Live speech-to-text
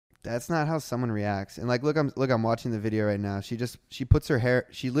That's not how someone reacts. And like, look, I'm watching the video right now. She puts her hair.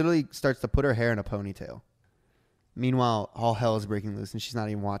 She literally starts to put her hair in a ponytail. Meanwhile, all hell is breaking loose, and she's not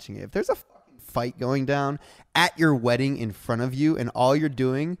even watching it. If there's a fucking fight going down at your wedding in front of you, and all you're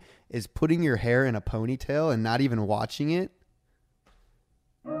doing is putting your hair in a ponytail and not even watching it.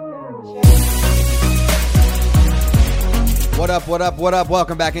 What up?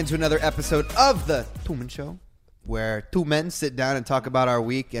 Welcome back into another episode of the Tumen Show, where two men sit down and talk about our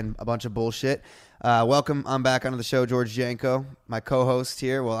week and a bunch of bullshit. Welcome. I'm back onto the show, George Janko, my co-host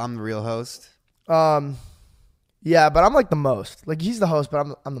here. Well, I'm the real host. Yeah, but I'm like the most. Like, he's the host,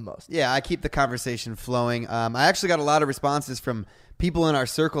 but I'm the most. Yeah, I keep the conversation flowing. I actually got a lot of responses from people in our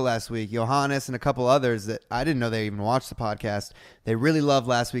circle last week, Johannes and a couple others that I didn't know they even watched the podcast. They really loved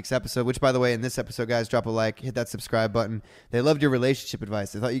last week's episode, which, by the way, in this episode, guys, drop a like, hit that subscribe button. They loved your relationship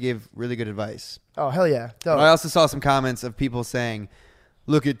advice. They thought you gave really good advice. Oh, hell yeah. But I also saw some comments of people saying,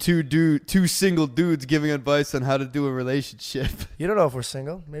 look at two single dudes giving advice on how to do a relationship. You don't know if we're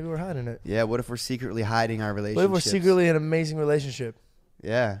single. Maybe we're hiding it. Yeah, what if we're secretly hiding our relationship? What if we're secretly in an amazing relationship?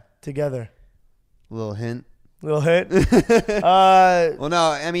 Yeah. Together. Little hint. Little hint. Well,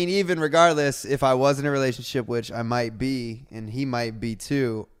 no, I mean, even regardless, if I was in a relationship, which I might be, and he might be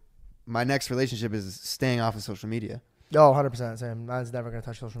too, my next relationship is staying off of social media. Oh, 100%. Same. Mine's never going to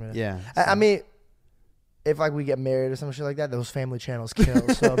touch social media. Yeah. I mean, if like we get married or some shit like that, those family channels kill.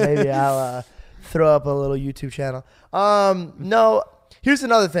 So maybe I'll throw up a little YouTube channel. No, here's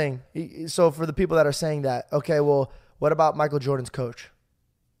another thing. So for the people that are saying that, okay, well, what about Michael Jordan's coach?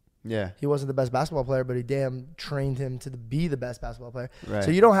 Yeah. He wasn't the best basketball player, but he damn trained him to be the best basketball player. Right. So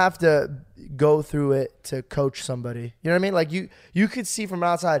you don't have to go through it to coach somebody. You know what I mean? Like you could see from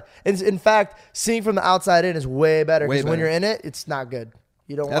outside. And in fact, seeing from the outside in is way better because when you're in it, it's not good.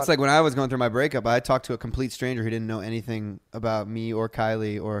 That's like when I was going through my breakup, I talked to a complete stranger who didn't know anything about me or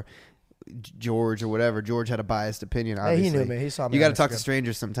Kylie or George or whatever. George had a biased opinion, obviously. Hey, he knew me. He saw me. You got to talk to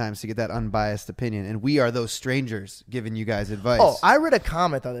strangers sometimes to get that unbiased opinion. And we are those strangers giving you guys advice. Oh, I read a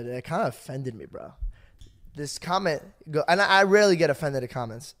comment the other day. It kind of offended me, bro. This comment, and I rarely get offended at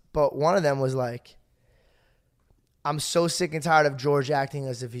comments, but one of them was like, I'm so sick and tired of George acting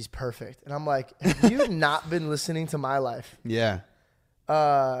as if he's perfect. And I'm like, have you not been listening to my life? Yeah.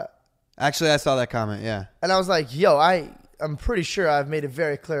 Actually, I saw that comment, yeah. And I was like, yo, I'm pretty sure I've made it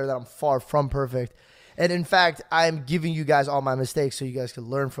very clear that I'm far from perfect. And in fact, I'm giving you guys all my mistakes so you guys can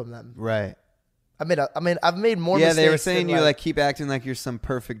learn from them. Right. I've made more mistakes. Yeah, they were saying you like keep acting like you're some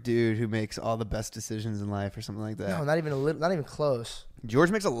perfect dude who makes all the best decisions in life or something like that. No, not even close. George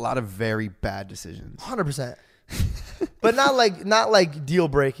makes a lot of very bad decisions. 100%. But not like deal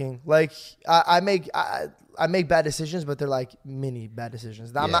breaking. Like I make bad decisions, but they're like mini bad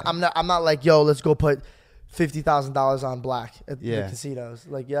decisions. I'm not like, yo, let's go put $50,000 on black at the casinos.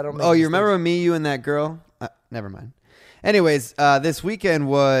 Like, yeah, I don't. Oh, you remember when you and that girl? Never mind. Anyways, this weekend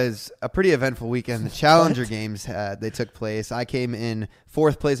was a pretty eventful weekend. The Challenger Games they took place. I came in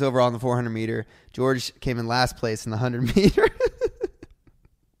 4th place overall in the 400 meter. George came in last place in the 100 meter.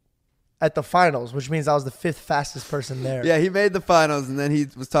 At the finals, which means I was the 5th fastest person there. Yeah, he made the finals, and then he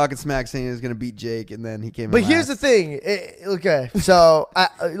was talking smack saying he was going to beat Jake, and then he came in But last. here's the thing. Okay, so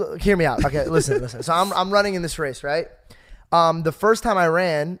hear me out. Okay, listen. So I'm running in this race, right? The first time I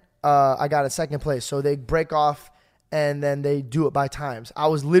ran, I got in 2nd place. So they break off, and then they do it by times. I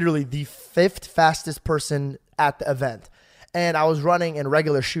was literally the 5th fastest person at the event. And I was running in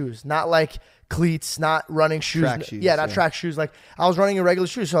regular shoes, not like cleats, not running shoes. Track shoes. Yeah, not track shoes. Like I was running in regular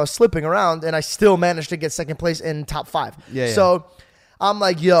shoes, so I was slipping around, and I still managed to get 2nd place in top 5. Yeah. So I'm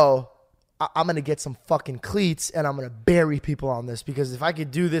like, yo, I'm going to get some fucking cleats, and I'm going to bury people on this, because if I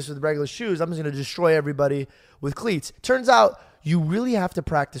could do this with regular shoes, I'm just going to destroy everybody with cleats. Turns out you really have to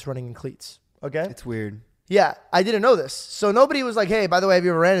practice running in cleats, okay? It's weird. Yeah, I didn't know this. So nobody was like, hey, by the way, have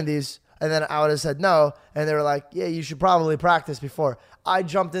you ever ran in these? And then I would have said no. And they were like, yeah, you should probably practice before. I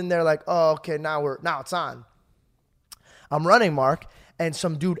jumped in there like, oh, okay, now it's on. I'm running, Mark, and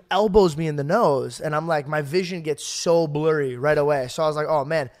some dude elbows me in the nose. And I'm like, my vision gets so blurry right away. So I was like, oh,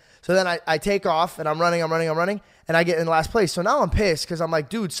 man. So then I take off, and I'm running, and I get in last place. So now I'm pissed because I'm like,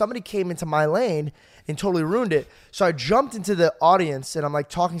 dude, somebody came into my lane and totally ruined it. So I jumped into the audience, and I'm like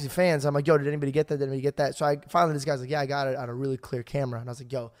talking to fans. I'm like, yo, did anybody get that? Did anybody get that? So finally this guy's like, yeah, I got it on a really clear camera. And I was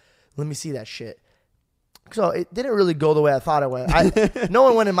like, yo, let me see that shit. So it didn't really go the way I thought it went. No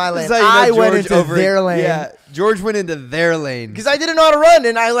one went in my lane. I went into their lane. Yeah, George went into their lane. Because I didn't know how to run,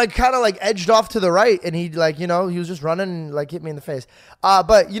 and I like kind of like edged off to the right, and he like, he was just running and like hit me in the face.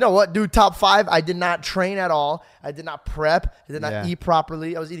 But you know what, dude, top 5, I did not train at all. I did not prep. I did not eat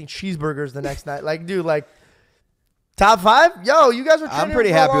properly. I was eating cheeseburgers the next night. Like, dude, like Top 5? Yo, you guys were training I'm pretty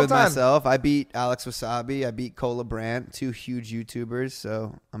for a happy long with time. myself. I beat Alex Wasabi. I beat Cola Brandt, 2 huge YouTubers.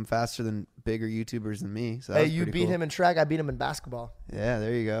 So I'm faster than bigger YouTubers than me. So Hey, you beat him in track. I beat him in basketball. Yeah,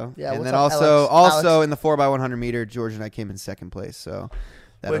 there you go. Yeah, and what's then up, also Alex? in the 4x100 meter, George and I came in second place. So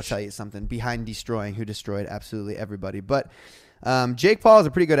that'll Which- tell you something. Behind Destroying, who destroyed absolutely everybody. But Jake Paul is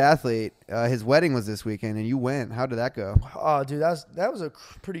a pretty good athlete. His wedding was this weekend, and you went. How did that go? Oh, dude, that was a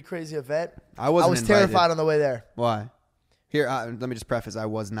pretty crazy event. I wasn't was invited. terrified on the way there. Why? Here, let me just preface. I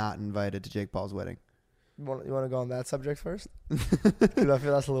was not invited to Jake Paul's wedding. You want to go on that subject first? Dude, I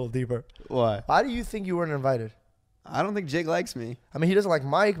feel that's a little deeper. Why? Why do you think you weren't invited? I don't think Jake likes me. I mean, he doesn't like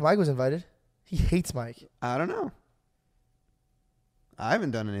Mike. Mike was invited. He hates Mike. I don't know. I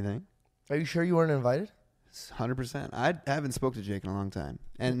haven't done anything. Are you sure you weren't invited? 100%. I haven't spoke to Jake in a long time.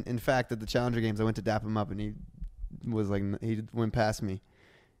 And in fact, at the Challenger Games, I went to dap him up, and he was like, he went past me.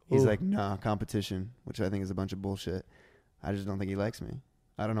 He's Ooh. like, nah, competition, which I think is a bunch of bullshit. I just don't think he likes me.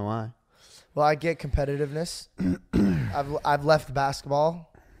 I don't know why. Well, I get competitiveness. I've left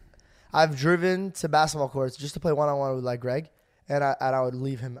basketball. I've driven to basketball courts just to play one-on-one with like Greg, and I would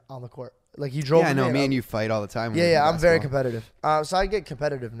leave him on the court. Like he drove. Yeah, I know. in, Me and you fight all the time. Yeah, I'm very competitive. So I get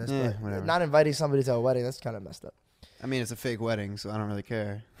competitiveness, Yeah, but whatever. not inviting somebody to a wedding, that's kind of messed up. I mean, it's a fake wedding, so I don't really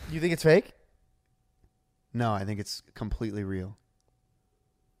care. You think it's fake? No, I think it's completely real.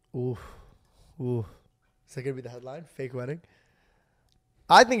 Ooh. Is that gonna be the headline? Fake wedding?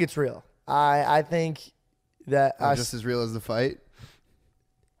 I think it's real. I think that Just as real as the fight.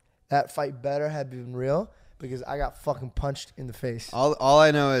 that fight better have been real because I got fucking punched in the face. All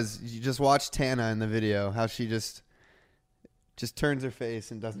I know is you just watch Tana in the video, how she just turns her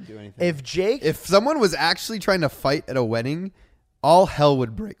face and doesn't do anything. If someone was actually trying to fight at a wedding, all hell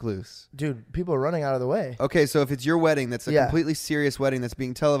would break loose. dude, people are running out of the way. Okay, so if it's your wedding, that's a Yeah. completely serious wedding that's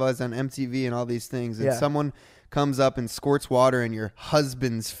being televised on MTV and all these things, and Yeah. someone comes up and squirts water in your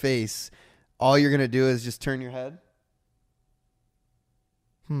husband's face, all you're going to do is just turn your head?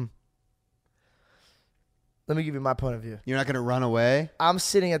 Let me give you my point of view. You're not going to run away? I'm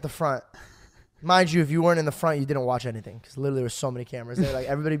sitting at the front. Mind you, if you weren't in the front, you didn't watch anything because literally there were so many cameras there. Like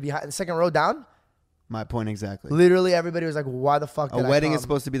everybody behind the second row down, My point exactly. literally everybody was like, "Why the fuck?" A Did wedding I is come?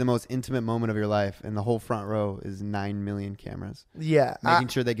 supposed to be the most intimate moment of your life, and the whole front row is 9 million cameras. Yeah, Making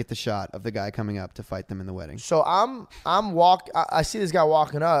sure they get the shot of the guy coming up to fight them in the wedding. So I see this guy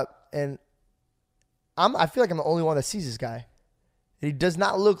walking up, and I feel like I'm the only one that sees this guy. He does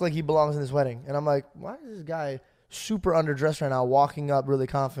not look like he belongs in this wedding, and I'm like, why is this guy super underdressed right now, walking up really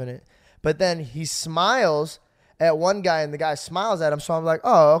confident? But then he smiles at one guy, and the guy smiles at him. So I'm like,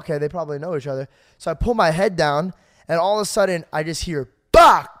 oh, okay, they probably know each other. So I pull my head down, and all of a sudden I just hear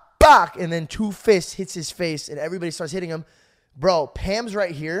 "bak, bak," and then 2 fists hits his face, and everybody starts hitting him. Bro, Pam's right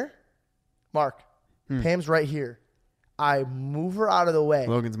here. Mark, Pam's right here. I move her out of the way.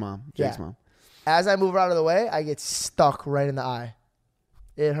 Logan's mom. Jake's Yeah. mom. As I move her out of the way, I get stuck right in the eye.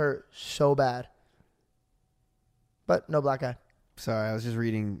 It hurt so bad. But no black eye. Sorry, I was just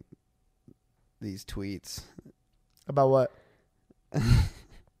reading these tweets. About what?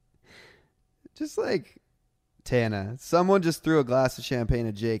 Just like Tana. Someone just threw a glass of champagne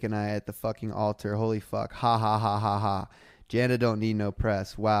at Jake and I at the fucking altar. Holy fuck. Ha ha ha ha ha. Jana don't need no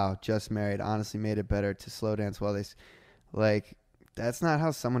press. Wow. Just married. Honestly made it better to slow dance while they like that's not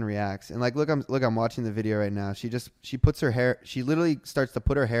how someone reacts. And like look I'm watching the video right now. She puts her hair she literally starts to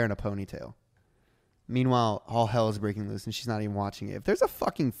put her hair in a ponytail. Meanwhile, all hell is breaking loose and she's not even watching it. If there's a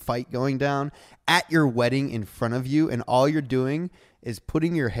fucking fight going down at your wedding in front of you and all you're doing is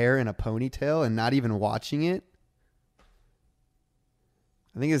putting your hair in a ponytail and not even watching it,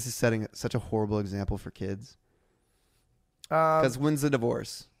 I think this is setting such a horrible example for kids. Because when's the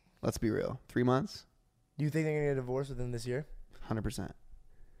divorce? Let's be real. 3 months? Do you think they're going to get a divorce within this year? 100%.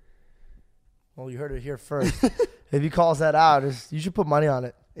 Well, you heard it here first. If he calls that out, you should put money on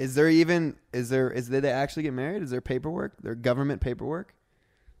it. Did they actually get married? Is there paperwork? There government paperwork?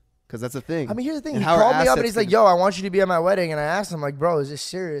 Because that's a thing. I mean, here's the thing. And He how are called me up and assets he's like, gonna- yo, I want you to be at my wedding. And I asked him, like, bro, is this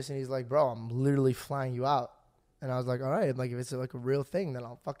serious? And he's like, bro, I'm literally flying you out. And I was like, all right. Like, if it's like a real thing, then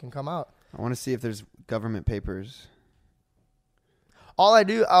I'll fucking come out. I want to see if there's government papers. All I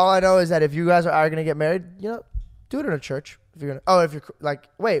know is that if you guys are going to get married, do it in a church. If you're like,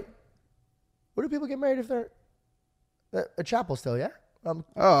 wait, where do people get married if they're a chapel still? Yeah.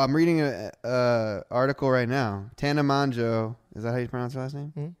 I'm reading a article right now. Tana Manjo, is that how you pronounce her last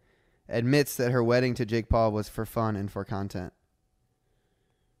name? Mm-hmm. Admits that her wedding to Jake Paul was for fun and for content.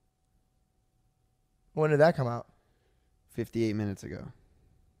 When did that come out? 58 minutes ago.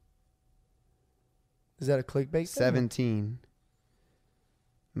 Is that a clickbait thing? 17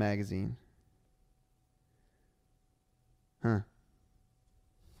 magazine. Huh.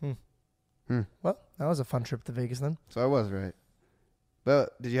 Well, that was a fun trip to Vegas then. So I was right.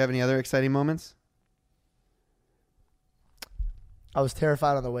 But did you have any other exciting moments? I was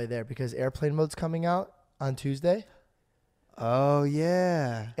terrified on the way there because airplane mode's coming out on Tuesday. Oh,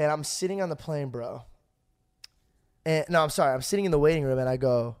 yeah. And I'm sitting on the plane, bro. And no, I'm sorry. I'm sitting in the waiting room and I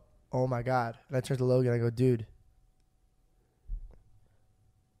go, oh my God. And I turn to Logan and I go, dude,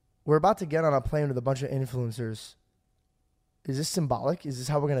 we're about to get on a plane with a bunch of influencers. Is this symbolic? Is this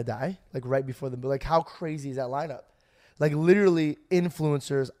how we're going to die? Like right before the, like how crazy is that lineup? Like literally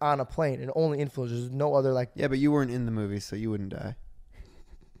influencers on a plane and only influencers. There's no other like. Yeah, but you weren't in the movie, so you wouldn't die.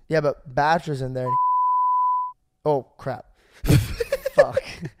 Yeah, but Bachelor's in there. And oh, crap. Fuck.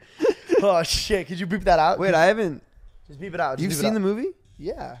 Oh, shit. Could you beep that out? Wait, I haven't. Just beep it out. Just You've beep it seen out. the movie?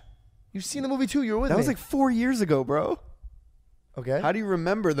 Yeah. You've seen the movie too. You were with That me. was like 4 years ago, bro. Okay. How do you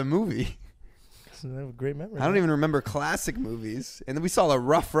remember the movie? I have a great memory. I don't even remember classic movies. And then we saw a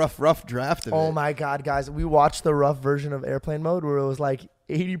rough draft of it. Oh my God, guys. We watched the rough version of Airplane Mode where it was like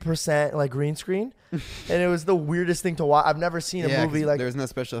 80% like green screen. And it was the weirdest thing to watch. I've never seen a movie 'cause like. there was no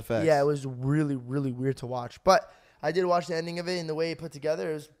special effects. Yeah, it was really, really weird to watch. But I did watch the ending of it and the way it put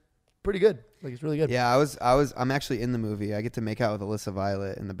together. It was pretty good. Like, it's really good. Yeah, I'm actually in the movie. I get to make out with Alyssa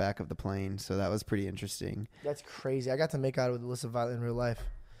Violet in the back of the plane, so that was pretty interesting. That's crazy. I got to make out with Alyssa Violet in real life.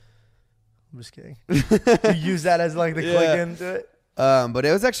 I'm just kidding. You use that as like the click into it. But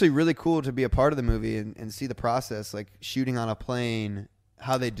it was actually really cool to be a part of the movie and see the process, like shooting on a plane,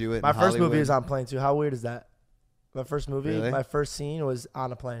 how they do it. My in first movie Hollywood. was on plane too. How weird is that? My first movie, Really? my first scene was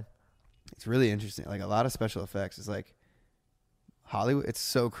on a plane. It's really interesting. Like a lot of special effects. It's like Hollywood. It's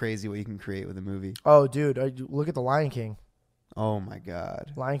so crazy what you can create with a movie. Oh, dude, look at The Lion King. Oh my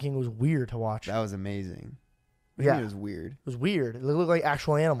God. Lion King was weird to watch. That was amazing. Yeah. It was weird. It was weird. It looked like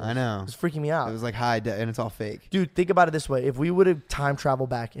actual animals. I know. It was freaking me out. It was like and it's all fake. Dude, think about it this way. If we would have time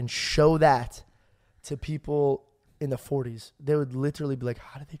traveled back and show that to people in the 40s, they would literally be like,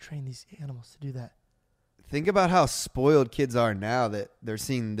 how did they train these animals to do that? Think about how spoiled kids are now that they're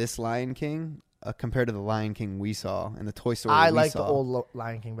seeing this Lion King compared to the Lion King we saw and the Toy Story I we like saw. the old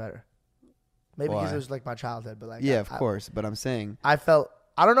Lion King better. Maybe because Why? it was like my childhood, but like Yeah, of course. But I'm saying, I felt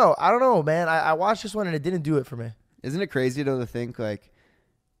I don't know, man. I watched this one and it didn't do it for me. isn't it crazy though to think like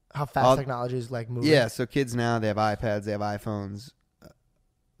How fast technology is like moving. Yeah, so kids now, they have iPads, they have iPhones.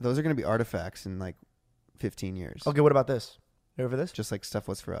 Those are going to be artifacts in like 15 years. Okay, what about this? You ready for this? Just like stuff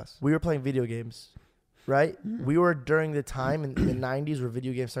was for us. We were playing video games, right? We were during the time in the 90s where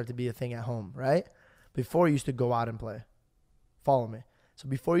video games started to be a thing at home, right? Before you used to go out and play. Follow me. So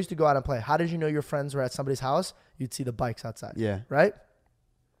before you used to go out and play, how did you know your friends were at somebody's house? You'd see the bikes outside. Yeah. Right?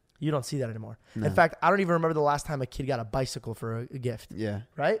 You don't see that anymore. No. In fact, I don't even remember the last time a kid got a bicycle for a gift. Yeah.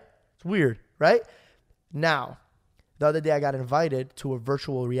 Right? It's weird, right? Now, the other day I got invited to a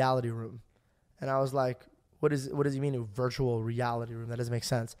virtual reality room. And I was like, what does he mean a virtual reality room? That doesn't make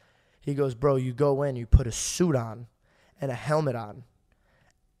sense. He goes, bro, you go in, you put a suit on and a helmet on,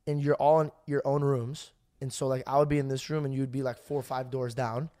 and you're all in your own rooms. And so like I would be in this room and you'd be like 4 or 5 doors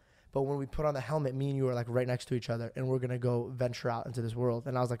down. But when we put on the helmet, me and you are like right next to each other and we're going to go venture out into this world.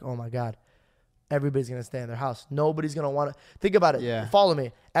 And I was like, oh my God, everybody's going to stay in their house. Nobody's going to want to think about it. Yeah. Follow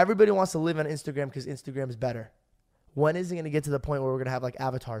me. Everybody wants to live on Instagram because Instagram is better. When is it going to get to the point where we're going to have like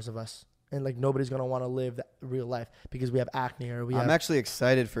avatars of us and like nobody's going to want to live that real life because we have acne or we I'm have, actually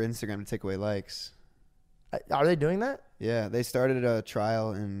excited for Instagram to take away likes. are they doing that? Yeah, they started a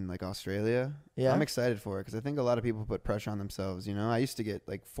trial in like Australia. Yeah. I'm excited for it because I think a lot of people put pressure on themselves. You know, I used to get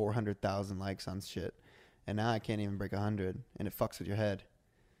like 400,000 likes on shit, and now I can't even break 100, and it fucks with your head.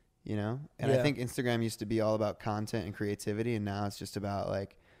 You know, and I Yeah. think Instagram used to be all about content and creativity, and now it's just about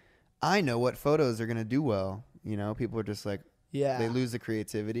like, I know what photos are gonna do well. You know, people are just like, Yeah. they lose the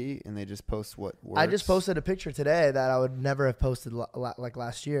creativity and they just post what works. I just posted a picture today that I would never have posted like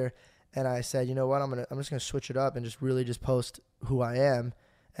last year, and I said, you know what, I'm just gonna switch it up and just really just post who I am,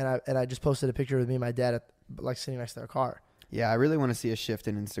 and I just posted a picture with me and my dad like sitting next to their car. Yeah, I really want to see a shift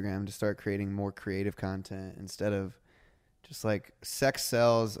in Instagram to start creating more creative content instead of just like sex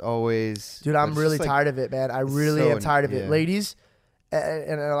sells always. Dude, I'm really tired of it, man. I really am tired of it, ladies.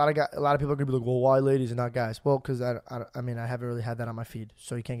 And a lot of people are gonna be like, well, why ladies and not guys? Well, because I mean, I haven't really had that on my feed,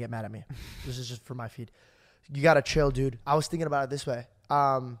 so you can't get mad at me. This is just for my feed. You gotta chill, dude. I was thinking about it this way.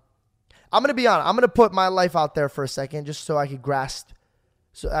 I'm gonna be honest. I'm gonna put my life out there for a second, just so I could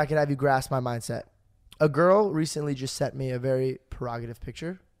have you grasp my mindset. A girl recently just sent me a very prerogative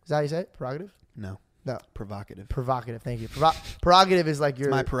picture. Is that how you say it? Prerogative? No. No. Provocative. Provocative. Thank you. Prerogative is like your.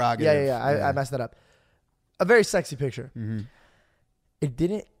 It's my prerogative. Yeah. I messed that up. A very sexy picture. Mm-hmm.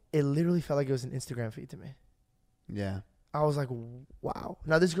 It literally felt like it was an Instagram feed to me. Yeah. I was like, wow.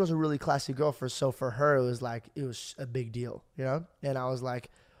 Now this girl's a really classy girl so for her it was a big deal, you know? And I was like,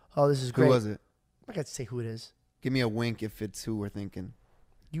 oh, this is great. Who was it? I got to say who it is. Give me a wink if it's who we're thinking.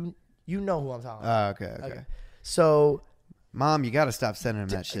 You know who I'm talking about. Oh, okay. So, Mom, you got to stop sending him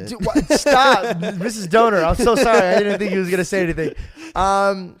that shit. Stop, Mrs. Donor. I'm so sorry. I didn't think he was gonna say anything.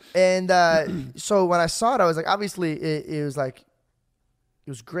 So when I saw it, I was like, obviously, it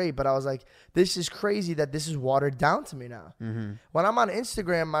was great, but I was like, this is crazy that this is watered down to me now. Mm-hmm. When I'm on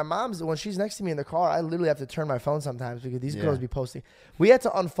Instagram, my mom's, when she's next to me in the car, I literally have to turn my phone sometimes because these girls be posting. We had to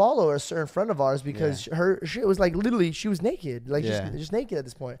unfollow a certain friend of ours because her shit was like literally she was naked, like just naked at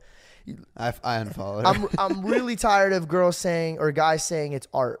this point. I unfollowed her. I'm really tired of girls saying or guys saying it's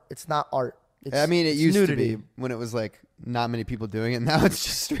art. It's not art. I mean, it used nudity. to be when it was like not many people doing it. Now it's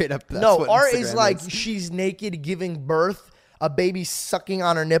just straight up. That's no, what art Instagram is like she's naked giving birth, a baby sucking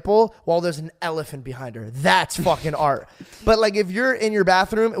on her nipple while there's an elephant behind her. That's fucking art. But like if you're in your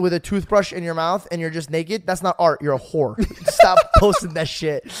bathroom with a toothbrush in your mouth and you're just naked, that's not art. You're a whore. Stop posting that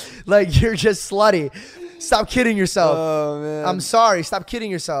shit. Like you're just slutty. Stop kidding yourself. Oh man. I'm sorry. Stop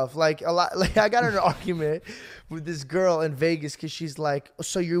kidding yourself. Like a lot. Like I got in an argument with this girl in Vegas because she's like,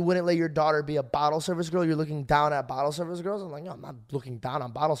 so you wouldn't let your daughter be a bottle service girl? You're looking down at bottle service girls? I'm like, no, I'm not looking down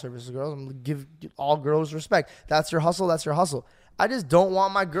on bottle service girls. I'm gonna give all girls respect. That's your hustle. That's your hustle. I just don't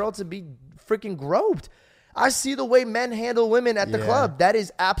want my girl to be freaking groped. I see the way men handle women at the club. That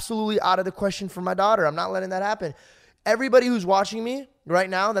is absolutely out of the question for my daughter. I'm not letting that happen. Everybody who's watching me right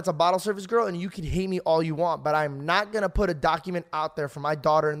now, that's a bottle service girl, and you can hate me all you want, but I'm not going to put a document out there for my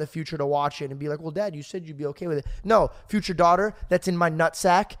daughter in the future to watch it and be like, well, Dad, you said you'd be okay with it. No, future daughter, that's in my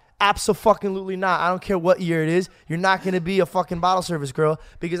nutsack. Abso-fucking-lutely not. I don't care what year it is. You're not going to be a fucking bottle service girl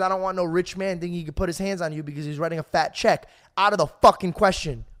because I don't want no rich man thinking he can put his hands on you because he's writing a fat check. Out of the fucking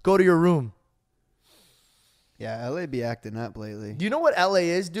question. Go to your room. Yeah, LA be acting up lately. Do you know what LA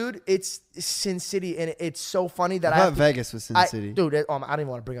is, dude? It's Sin City, and it's so funny that I thought Vegas was Sin City. Dude, I don't even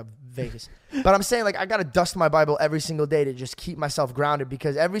want to bring up Vegas. But I'm saying, like, I got to dust my Bible every single day to just keep myself grounded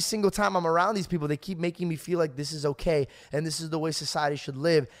because every single time I'm around these people, they keep making me feel like this is okay and this is the way society should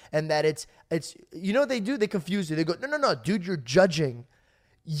live and that it's you know what they do? They confuse you. They go, no, dude, you're judging.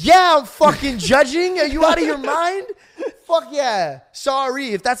 Yeah, I'm fucking judging. Are you out of your mind? Fuck yeah.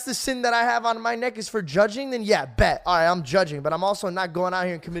 Sorry. If that's the sin that I have on my neck is for judging, then yeah, bet. All right, I'm judging. But I'm also not going out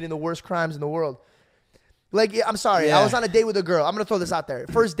here and committing the worst crimes in the world. Like, I'm sorry. Yeah. I was on a date with a girl. I'm going to throw this out there.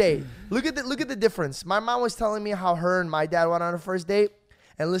 First date. Look at the difference. My mom was telling me how her and my dad went on a first date.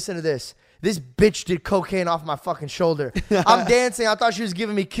 And listen to this. This bitch did cocaine off my fucking shoulder. I'm dancing. I thought she was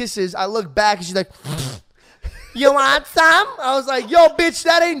giving me kisses. I look back and she's like... You want some? I was like, yo, bitch,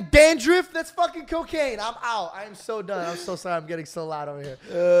 that ain't dandruff. That's fucking cocaine. I'm out. I am so done. I'm so sorry. I'm getting so loud over here.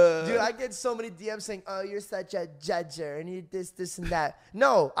 Dude, I get so many DMs saying, oh, you're such a judger and you this, and that.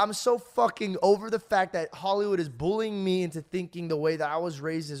 No, I'm so fucking over the fact that Hollywood is bullying me into thinking the way that I was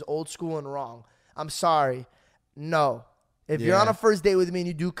raised is old school and wrong. I'm sorry. No. If you're on a first date with me and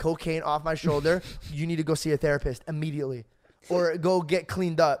you do cocaine off my shoulder, you need to go see a therapist immediately or go get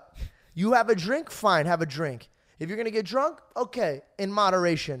cleaned up. You have a drink? Fine, have a drink. If you're going to get drunk, okay, in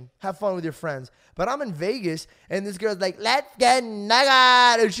moderation. Have fun with your friends. But I'm in Vegas, and this girl's like, let's get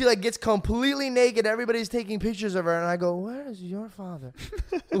naked. And she like gets completely naked. Everybody's taking pictures of her. And I go, where is your father?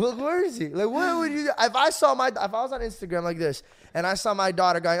 Look, where is he? Like, what would you do? If I was on Instagram like this, and I saw my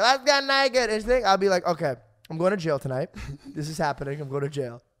daughter going, let's get naked, and I'd be like, okay, I'm going to jail tonight. This is happening. I'm going to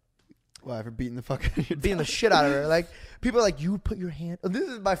jail. Why, for beating the fuck out of your Beating the shit out of her. Like, people are like, you would put your hand. Oh, this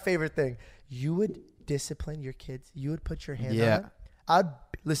is my favorite thing. You would discipline your kids. You would put your hand on them. I'd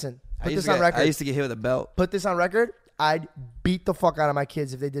listen. Put this on record. I used to get hit with a belt. Put this on record. I'd beat the fuck out of my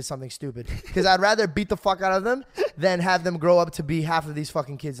kids if they did something stupid. Because I'd rather beat the fuck out of them than have them grow up to be half of these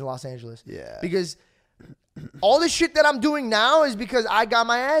fucking kids in Los Angeles. Yeah. Because all the shit that I'm doing now is because I got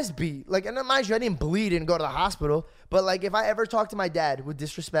my ass beat. Like, and mind you, I didn't bleed and go to the hospital. But like, if I ever talk to my dad with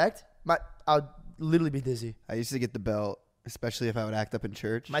disrespect, I'll literally be dizzy. I used to get the belt, especially if I would act up in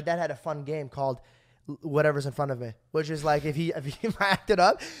church. My dad had a fun game called whatever's in front of me, which is like if he acted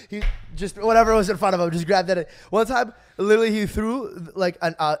up, he just whatever was in front of him, just grabbed it. One time, literally, he threw like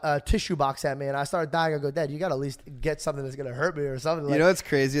a tissue box at me, and I started dying. I go, Dad, you gotta at least get something that's gonna hurt me or something. You know what's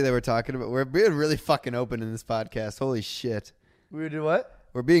crazy that we're talking about? We're being really fucking open in this podcast. Holy shit. We do what?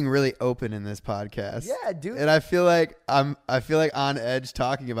 We're being really open in this podcast. Yeah, dude. And I feel like I'm on edge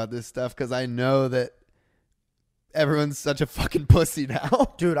talking about this stuff because I know that everyone's such a fucking pussy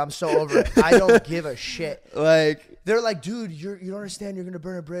now. Dude, I'm so over it. I don't give a shit. Like, they're like, dude, you don't understand. You're going to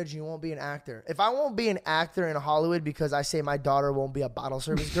burn a bridge and you won't be an actor. If I won't be an actor in Hollywood because I say my daughter won't be a bottle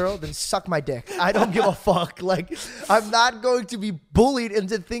service girl, then suck my dick. I don't give a fuck. Like, I'm not going to be bullied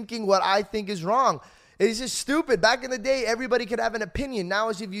into thinking what I think is wrong. It's just stupid. Back in the day, everybody could have an opinion. Now,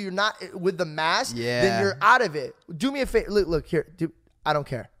 as if you're not with the mass, then you're out of it. Do me a favor. Look here. Dude, I don't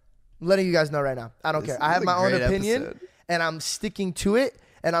care. I'm letting you guys know right now. I don't care. I have my own opinion, and I'm sticking to it,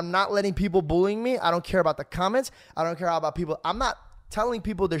 and I'm not letting people bullying me. I don't care about the comments. I don't care about people. I'm not telling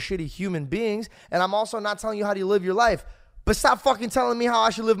people they're shitty human beings, and I'm also not telling you how to live your life. But stop fucking telling me how I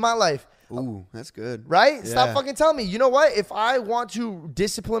should live my life. Ooh, that's good. Right? Yeah. Stop fucking telling me. You know what? If I want to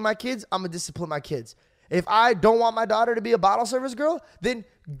discipline my kids, I'm going to discipline my kids. If I don't want my daughter to be a bottle service girl, then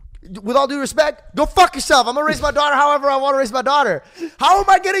with all due respect, go fuck yourself. I'm going to raise my daughter however I want to raise my daughter. How am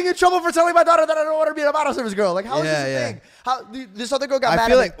I getting in trouble for telling my daughter that I don't want her to be a bottle service girl? Like, how is this a thing? How, this other girl got mad at me. I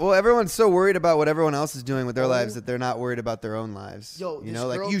feel like, well, everyone's so worried about what everyone else is doing with their lives that they're not worried about their own lives. Yo, you know,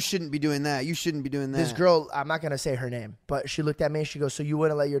 like, you shouldn't be doing that. You shouldn't be doing that. This girl, I'm not going to say her name, but she looked at me and she goes, so you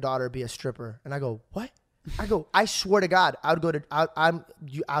wouldn't let your daughter be a stripper? And I go, what? I go, I swear to God, I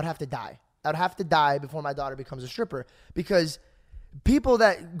would have to die. I'd have to die before my daughter becomes a stripper, because people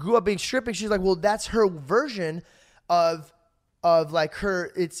that grew up being stripping, she's like, well, that's her version of like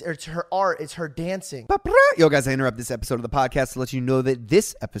her, it's her art, it's her dancing. Yo, guys, I interrupt this episode of the podcast to let you know that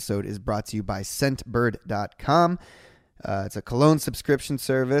this episode is brought to you by scentbird.com. It's a cologne subscription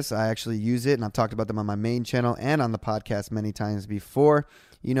service. I actually use it, and I've talked about them on my main channel and on the podcast many times before.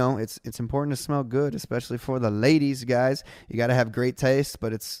 You know, it's important to smell good, especially for the ladies, guys. You got to have great taste,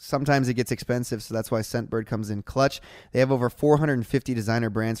 but sometimes it gets expensive, so that's why Scentbird comes in clutch. They have over 450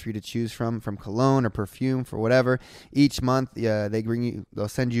 designer brands for you to choose from cologne or perfume, for whatever. Each month, they'll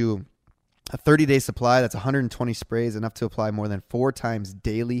send you a 30-day supply. That's 120 sprays, enough to apply more than 4 times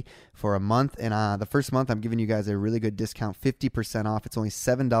daily for a month. And the first month, I'm giving you guys a really good discount, 50% off. It's only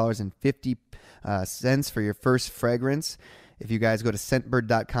 $7.50 for your first fragrance. If you guys go to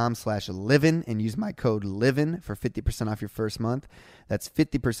scentbird.com/livin and use my code LIVIN for 50% off your first month. That's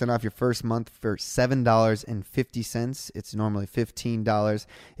 50% off your first month for $7.50. It's normally $15.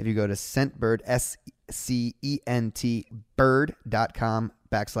 If you go to Scentbird, SCENT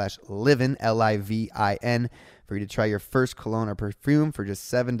bird.com/livin, LIVIN, for you to try your first cologne or perfume for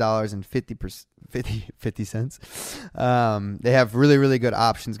just $7.50. They have really, really good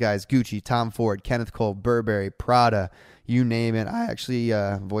options, guys. Gucci, Tom Ford, Kenneth Cole, Burberry, Prada, you name it. I actually,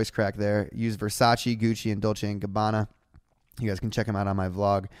 voice crack there, use Versace, Gucci, and Dolce & Gabbana. You guys can check them out on my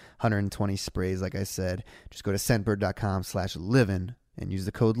vlog. 120 sprays, like I said. Just go to scentbird.com/livin and use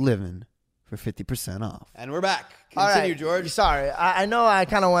the code LIVIN for 50% off. And we're back. Continue, George. Sorry. I know I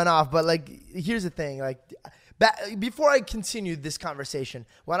kind of went off, but like, here's the thing. Like, before I continued this conversation,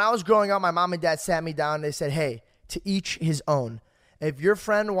 when I was growing up, my mom and dad sat me down and they said, hey, to each his own. If your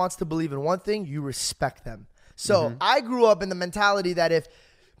friend wants to believe in one thing, you respect them. So I grew up in the mentality that if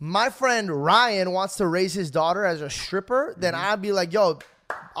my friend Ryan wants to raise his daughter as a stripper, then I'd be like, yo,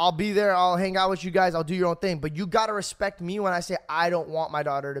 I'll be there. I'll hang out with you guys. I'll do your own thing. But you got to respect me when I say I don't want my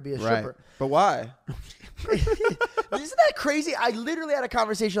daughter to be a stripper. Right. But why? Isn't that crazy? I literally had a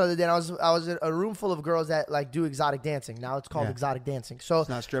conversation the other day, and I was in a room full of girls that like do exotic dancing. Now it's called exotic dancing. So it's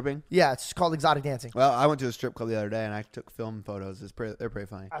not stripping? Yeah, it's called exotic dancing. Well, I went to a strip club the other day, and I took film photos. They're pretty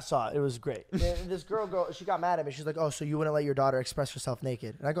funny. I saw it. It was great. And this girl, she got mad at me. She's like, oh, so you wouldn't let your daughter express herself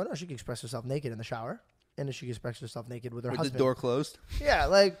naked? And I go, no, she can express herself naked in the shower. And then she can express herself naked with her husband. With the door closed? Yeah,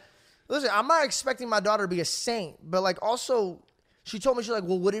 like, listen, I'm not expecting my daughter to be a saint. But, like, also, she told me, she's like,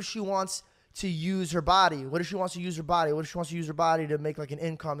 well, what if she wants to use her body? What if she wants to use her body? What if she wants to use her body to make, like, an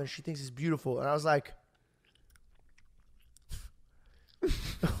income and she thinks it's beautiful? And I was like,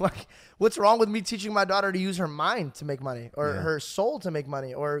 what's wrong with me teaching my daughter to use her mind to make money, or her soul to make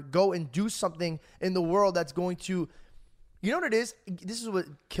money, or go and do something in the world that's going to, you know what it is? This is what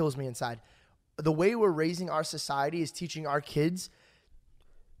kills me inside. The way we're raising our society is teaching our kids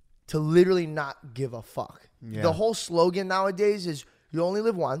to literally not give a fuck. Yeah. The whole slogan nowadays is you only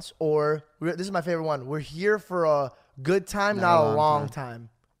live once, or this is my favorite one. We're here for a good time, not a long time.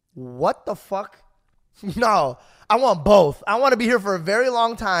 What the fuck? No, I want both. I want to be here for a very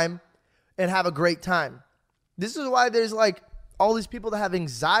long time and have a great time. This is why there's like all these people that have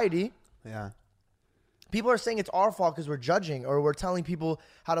anxiety. Yeah. People are saying it's our fault because we're judging or we're telling people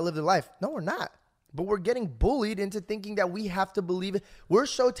how to live their life. No, we're not. But we're getting bullied into thinking that we have to believe it. We're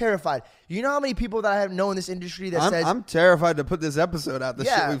so terrified. You know how many people that I have known in this industry that says... I'm terrified to put this episode out, the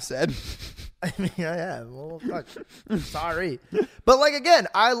shit we've said. I mean, yeah. Well, fuck. Sorry. But like, again,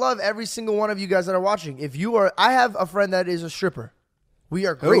 I love every single one of you guys that are watching. If you are... I have a friend that is a stripper. We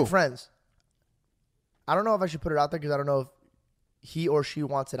are great friends. I don't know if I should put it out there because I don't know if he or she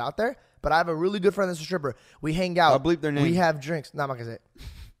wants it out there. But I have a really good friend that's a stripper. We hang out. I'll bleep their name. We have drinks. No, I'm not going to say it.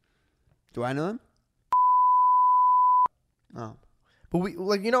 Do I know them? Oh. But we,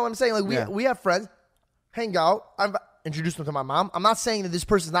 like, you know what I'm saying? Like, we have friends, hang out. I've introduced them to my mom. I'm not saying that this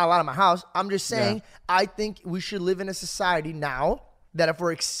person's not allowed in my house. I'm just saying I think we should live in a society now that if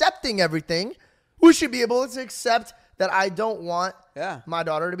we're accepting everything, we should be able to accept that I don't want my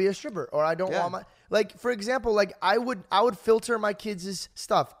daughter to be a stripper, or I don't want my, like, for example, like I would filter my kids'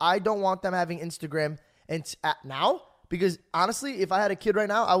 stuff. I don't want them having Instagram and now, because honestly, if I had a kid right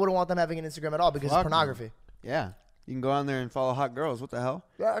now, I wouldn't want them having an Instagram at all because it's pornography. Yeah. You can go on there and follow hot girls. What the hell?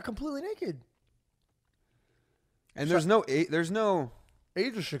 Yeah, completely naked. And there's no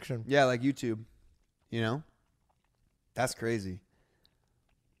age restriction. Yeah, like YouTube. You know? That's crazy.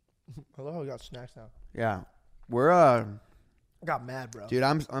 I love how we got snacks now. Yeah. We're I got mad, bro. dude,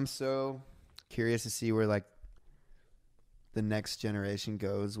 I'm so curious to see where like the next generation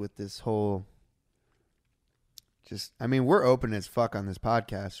goes with this whole I mean, we're open as fuck on this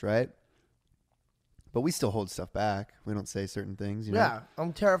podcast, right? But we still hold stuff back. We don't say certain things, you know? Yeah,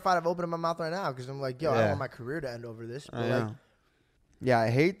 I'm terrified of opening my mouth right now because I'm like, yo, I don't want my career to end over this. But like, yeah, I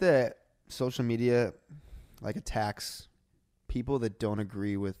hate that social media like attacks people that don't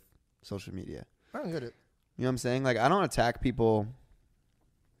agree with social media. I don't get it. You know what I'm saying? Like, I don't attack people.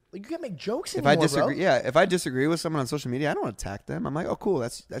 Like, you can't make jokes anymore, if I disagree, bro. Yeah, if I disagree with someone on social media, I don't attack them. I'm like, oh, cool,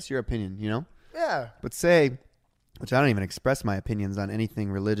 that's your opinion, you know? Yeah. But say, which I don't even express my opinions on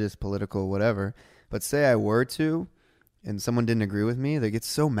anything religious, political, whatever. But say I were to, and someone didn't agree with me, they get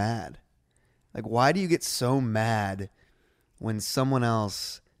so mad. Like, why do you get so mad when someone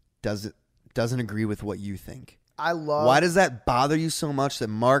else doesn't agree with what you think? Why does that bother you so much that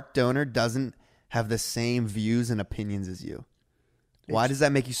Mark Donor doesn't have the same views and opinions as you? Why does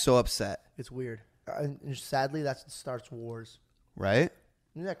that make you so upset? It's weird. And sadly, that starts wars. Right?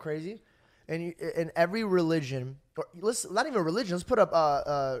 Isn't that crazy? And in every religion, or not even religion, let's put up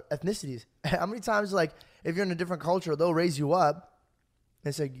ethnicities. How many times, like, if you're in a different culture, they'll raise you up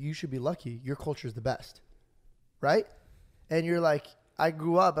and say, you should be lucky. Your culture is the best. Right? And you're like, I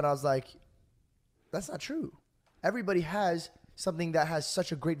grew up and I was like, that's not true. Everybody has something that has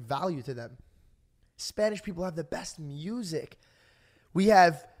such a great value to them. Spanish people have the best music. We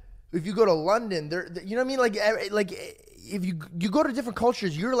have, if you go to London, you know what I mean? Like if you go to different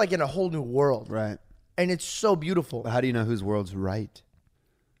cultures, you're like in a whole new world. Right. And it's so beautiful. But how do you know whose world's right?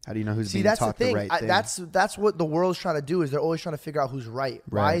 How do you know who's being taught the right thing? That's what the world's trying to do, is they're always trying to figure out who's right.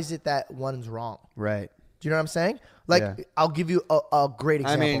 Why is it that one's wrong? Right. Do you know what I'm saying? Like, I'll give you a great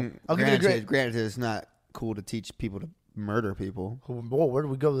example. I mean, granted, it's not cool to teach people to murder people. Whoa, where do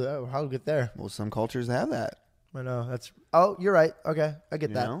we go there? How do we get there? Well, some cultures have that. I know. Oh, you're right. Okay, I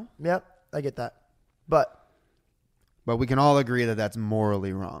get that. Know? Yep, I get that. But we can all agree that that's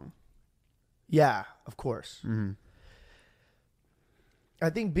morally wrong. Yeah, of course. Mm-hmm. I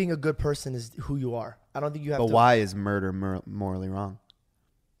think being a good person is who you are. I don't think you have to. But why is murder morally wrong?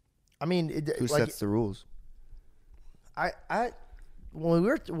 I mean, who sets the rules? When we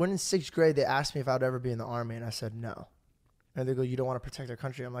were in 6th grade, they asked me if I would ever be in the Army, and I said no. And they go, you don't want to protect our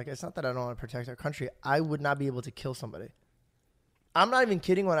country? I'm like, it's not that I don't want to protect our country. I would not be able to kill somebody. I'm not even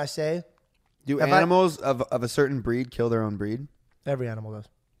kidding when I say. Do animals of a certain breed kill their own breed? Every animal does.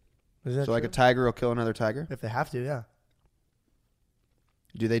 Is that so true? Like a tiger will kill another tiger? If they have to, yeah.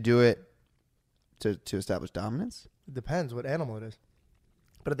 Do they do it to establish dominance? It depends what animal it is.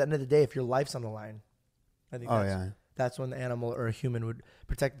 But at the end of the day, if your life's on the line, I think that's when the animal or a human would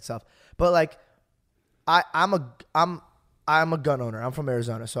protect itself. But like, I'm a gun owner. I'm from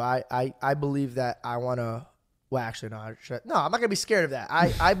Arizona, so I believe that I want to. Well, actually, no. I'm not gonna be scared of that.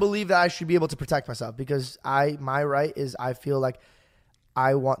 I believe that I should be able to protect myself because my right is I feel like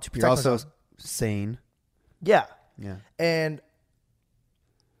I want to protect myself. You're also sane. Yeah. Yeah. And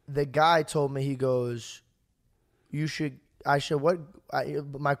the guy told me, he goes, my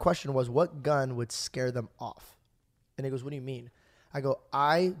question was, what gun would scare them off? And he goes, what do you mean? I go,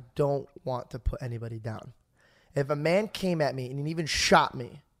 I don't want to put anybody down. If a man came at me and even shot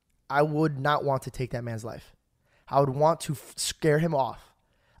me, I would not want to take that man's life. I would want to scare him off.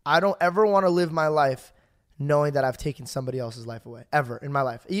 I don't ever want to live my life knowing that I've taken somebody else's life away, ever in my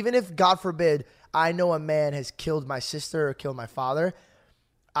life. Even if, God forbid, I know a man has killed my sister or killed my father,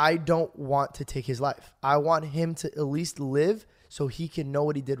 I don't want to take his life. I want him to at least live so he can know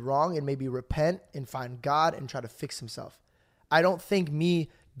what he did wrong and maybe repent and find God and try to fix himself. I don't think me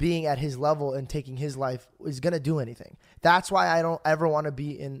being at his level and taking his life is going to do anything. That's why I don't ever want to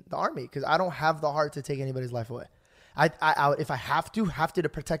be in the Army, because I don't have the heart to take anybody's life away. If I have to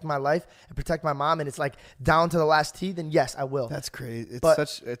protect my life and protect my mom, and it's like down to the last T, then yes, I will. That's crazy.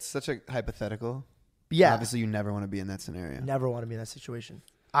 But- It's such a hypothetical. Yeah. Obviously, you never want to be in that scenario. Never want to be in that situation.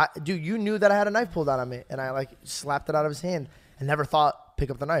 Dude, you knew that I had a knife pulled out on me, and I like slapped it out of his hand and never thought pick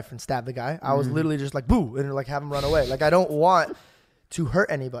up the knife and stab the guy. I was literally just like, boo, and like have him run away. Like, I don't want to hurt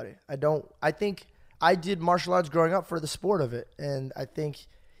anybody. I think I did martial arts growing up for the sport of it. And I think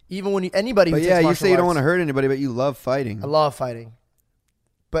even when anybody who But takes yeah, you martial say you don't arts- want to hurt anybody, but you love fighting. I love fighting.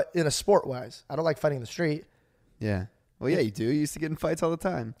 But in a sport wise, I don't like fighting in the street. Yeah. Well, yeah, you do. You used to get in fights all the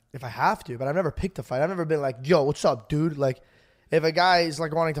time. If I have to, but I've never picked a fight. I've never been like, yo, what's up, dude? Like, if a guy is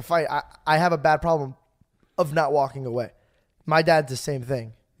like wanting to fight, I have a bad problem of not walking away. My dad's the same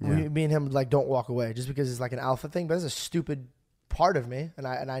thing. Yeah. Me and him like don't walk away just because it's like an alpha thing, but it's a stupid part of me, and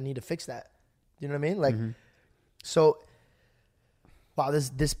I need to fix that. You know what I mean? Like, so, wow,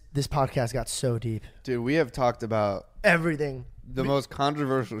 this podcast got so deep. Dude, we have talked about Everything. the most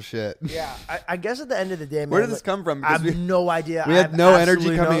controversial shit. Yeah, I guess at the end of the day, man. Where did this come from? I have Because no idea. we I had have no energy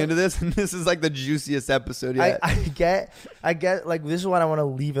absolutely coming no- into this, and this is like the juiciest episode yet. I get like this is what I want to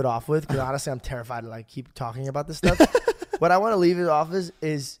leave it off with, because honestly I'm terrified to like keep talking about this stuff. What I want to leave it off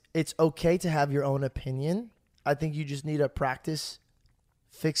is it's okay to have your own opinion. I think you just need to practice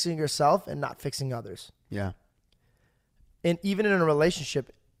fixing yourself and not fixing others. Yeah. And even in a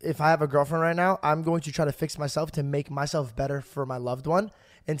relationship, if I have a girlfriend right now, I'm going to try to fix myself to make myself better for my loved one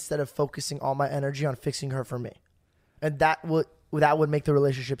instead of focusing all my energy on fixing her for me. And that would make the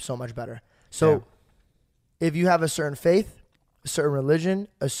relationship so much better. So if you have a certain faith, a certain religion,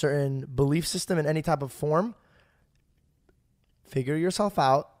 a certain belief system in any type of form, figure yourself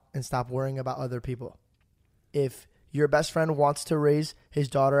out and stop worrying about other people. If your best friend wants to raise his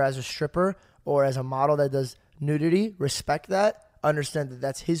daughter as a stripper or as a model that does nudity, respect that. Understand that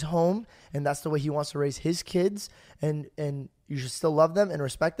that's his home and that's the way he wants to raise his kids, and you should still love them and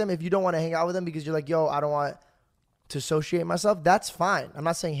respect them. If you don't want to hang out with them because you're like, yo, I don't want to associate myself, that's fine. I'm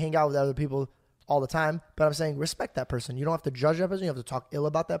not saying hang out with other people all the time, but I'm saying respect that person. You don't have to judge that person. You have to talk ill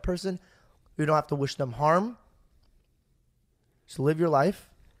about that person. You don't have to wish them harm. Just live your life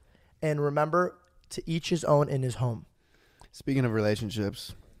and remember to each his own in his home. Speaking of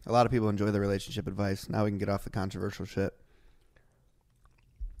relationships, a lot of people enjoy the relationship advice. Now we can get off the controversial shit.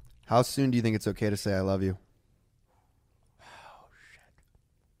 How soon do you think it's okay to say I love you? Oh,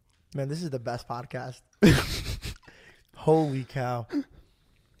 shit. Man, this is the best podcast. Holy cow.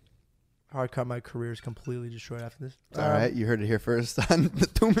 Hard cut, my career is completely destroyed after this. It's all right. You heard it here first on the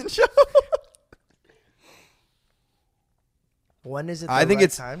Tuman Show. When is it the I think right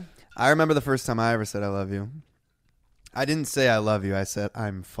it's time? I remember the first time I ever said I love you. I didn't say I love you. I said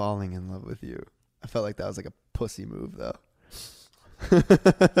I'm falling in love with you. I felt like that was like a pussy move, though.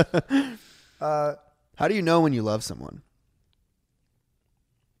 How do you know when you love someone?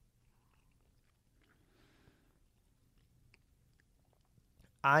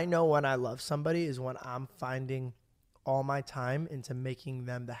 I know when I love somebody is when I'm finding all my time into making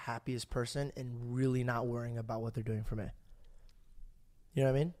them the happiest person and really not worrying about what they're doing for me. You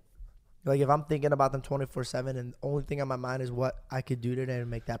know what I mean? Like if I'm thinking about them 24/7 and the only thing on my mind is what I could do today to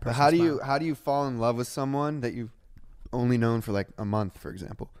make that person smile. How do you fall in love with someone that you've only known for like a month, for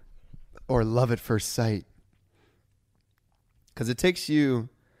example, or love at first sight? Because it takes you.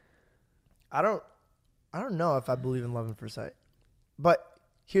 I don't know if I believe in love at first sight. But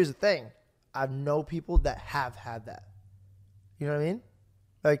here's the thing. I know people that have had that. You know what I mean?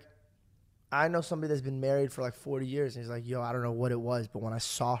 Like, I know somebody that's been married for like 40 years, and he's like, yo, I don't know what it was, but when I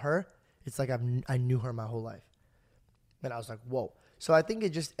saw her, it's like I knew her my whole life. And I was like, whoa. So I think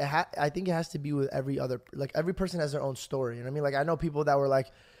I think it has to be with every other, like every person has their own story. You know what I mean? Like I know people that were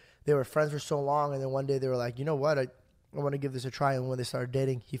like, they were friends for so long, and then one day they were like, you know what? I want to give this a try. And when they started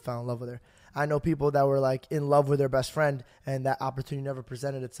dating, he fell in love with her. I know people that were like in love with their best friend, and that opportunity never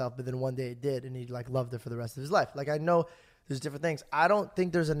presented itself, but then one day it did, and he like loved her for the rest of his life. Like I know there's different things. I don't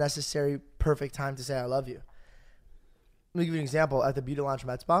think there's a necessary perfect time to say I love you. Let me give you an example. At the Beauty Lounge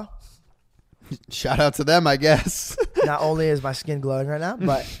Med Spa, Shout out to them, I guess. not only is my skin glowing right now,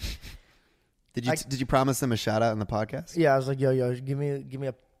 but Did you promise them a shout out in the podcast? yeah, I was like, yo, give me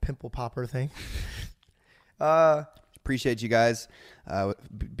a pimple popper thing. Appreciate you guys.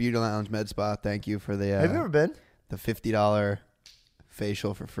 Beauty Lounge Med Spa. Thank you for the. Have you ever been? The $50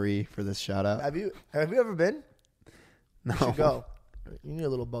 facial for free for this shout out. Have you ever been? No. You should go. You need a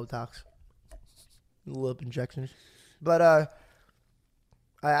little Botox, lip injections. But I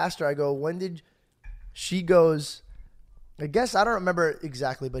asked her. I go, when did she goes? I guess I don't remember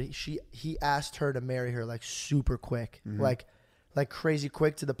exactly, but he asked her to marry her like super quick, like crazy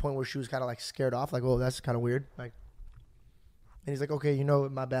quick to the point where she was kind of like scared off, like, oh, that's kind of weird. Like, And he's like, okay, you know,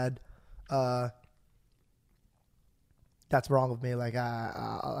 my bad. That's wrong with me. Like,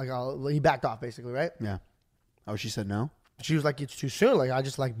 he backed off basically, right? Yeah. Oh, she said no? She was like, it's too soon. Like, I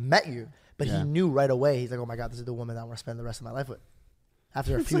just like met you. But Yeah. he knew right away. He's like, oh my God, this is the woman that I want to spend the rest of my life with.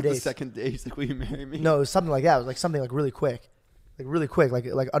 After a It's few like days. the second day, he's like, will you marry me? No, it was something like that. It was like something like really quick. Like really quick. Like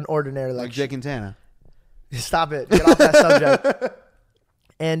unordinary. Like Jake and Tana. Stop it. Get off that subject.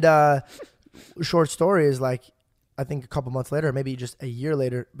 And short story is like, I think a couple months later, maybe just a year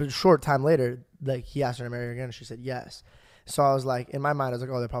later, but a short time later, like he asked her to marry her again, and she said yes. So I was like, in my mind, I was like,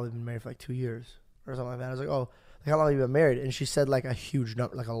 oh, they've probably been married for like 2 years or something like that. I was like, oh, like how long have you been married? And she said like a huge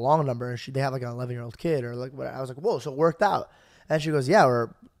number, like a long number, and they have like an 11-year-old kid or like what? I was like, whoa, so it worked out. And she goes, yeah, we're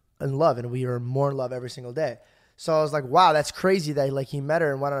in love, and we are more in love every single day. So I was like, wow, that's crazy that like he met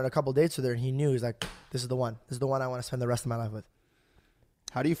her and went on a couple dates with her, and he knew he's like, this is the one. This is the one I want to spend the rest of my life with.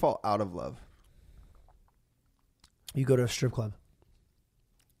 How do you fall out of love? You go to a strip club.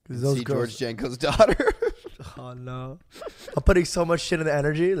 See George Janko's daughter. Oh no! I'm putting so much shit in the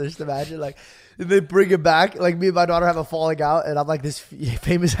energy. Just imagine, like, they bring it back. Like me and my daughter have a falling out, and I'm like this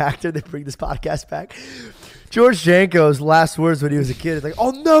famous actor. They bring this podcast back. George Janko's last words when he was a kid is like,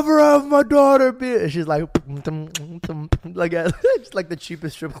 "I'll never have my daughter be." And she's like, like just like the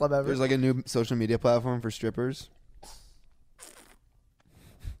cheapest strip club ever. There's like a new social media platform for strippers.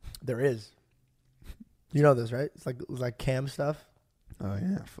 There is. You know this, right? It's like cam stuff. Oh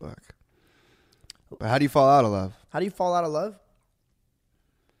yeah, fuck. But how do you fall out of love? How do you fall out of love?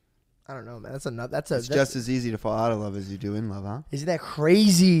 I don't know, man. It's just as easy to fall out of love as you do in love, huh? Isn't that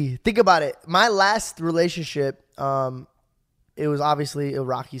crazy? Think about it. My last relationship, it was obviously a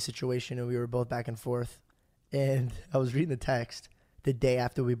rocky situation, and we were both back and forth. And I was reading the text the day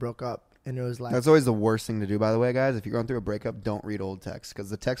after we broke up, and it was like, That's always the worst thing to do, by the way, guys. If you're going through a breakup, don't read old text, because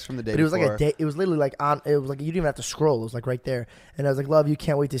the text from the day but it was before, like a day. It was literally like on. It was like you didn't even have to scroll. It was like right there. And I was like, "Love you,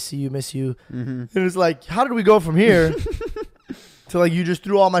 can't wait to see you, miss you." And it was like, how did we go from here to like you just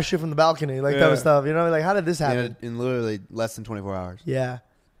threw all my shit from the balcony, like type of stuff? You know, like how did this happen? in literally less than 24 hours. Yeah.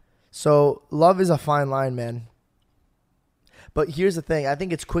 So love is a fine line, man. But here's the thing. I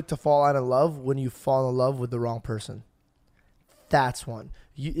think it's quick to fall out of love when you fall in love with the wrong person. That's one.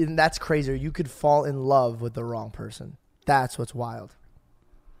 And that's crazier. You could fall in love with the wrong person. That's what's wild.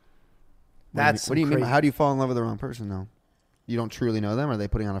 What do you mean? How do you fall in love with the wrong person, though? You don't truly know them? Are they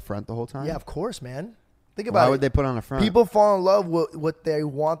putting on a front the whole time? Yeah, of course, man. Think about it. Why would they put on a front? People fall in love with what they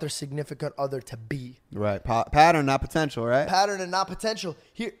want their significant other to be. Right. Pattern, not potential, right? Pattern and not potential.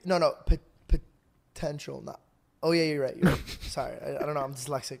 Here, no. Potential, not. Oh, yeah, you're right. You're right. Sorry. I don't know. I'm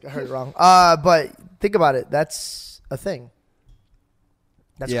dyslexic. I heard it wrong. But think about it. That's a thing.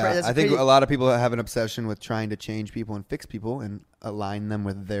 That's I think a lot of people have an obsession with trying to change people and fix people and align them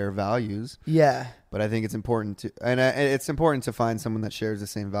with their values. Yeah. But I think it's important to find someone that shares the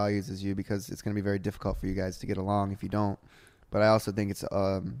same values as you, because it's going to be very difficult for you guys to get along if you don't. But I also think it's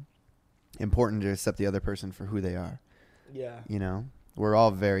important to accept the other person for who they are. Yeah. You know, we're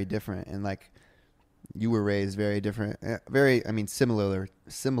all very different, and like you were raised very different,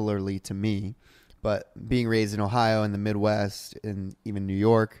 similarly to me. But being raised in Ohio and the Midwest and even New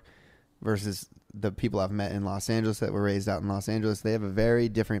York versus the people I've met in Los Angeles that were raised out in Los Angeles, they have a very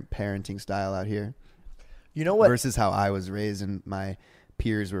different parenting style out here. You know what? Versus how I was raised and my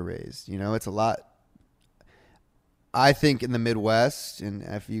peers were raised. You know, it's a lot. I think in the Midwest, and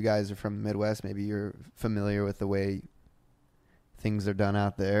if you guys are from the Midwest, maybe you're familiar with the way things are done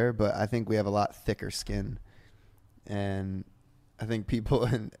out there. But I think we have a lot thicker skin. And I think people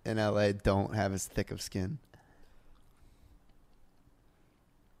in LA don't have as thick of skin.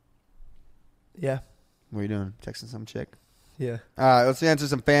 Yeah. What are you doing? Texting some chick? Yeah. All right, let's answer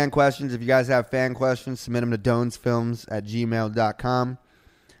some fan questions. If you guys have fan questions, submit them to donesfilms@gmail.com.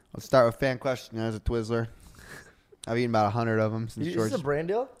 Let's start with fan question. There's a Twizzler. I've eaten about 100 of them since Is George. this a brand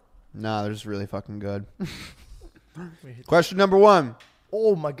deal? No, they're just really fucking good. Question number 1.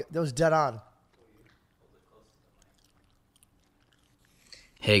 Oh, my God. That was dead on.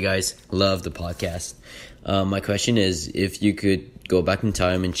 Hey guys, love the podcast. My question is, if you could go back in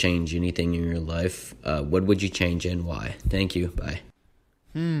time and change anything in your life, what would you change and why? Thank you. Bye.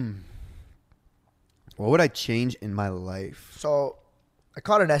 What would I change in my life? So, I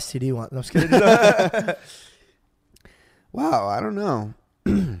caught an STD once. No, I'm just kidding. Wow, I don't know.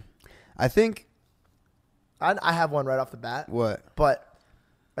 I think... I have one right off the bat. What? But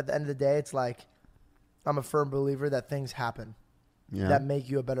at the end of the day, it's like I'm a firm believer that things happen that make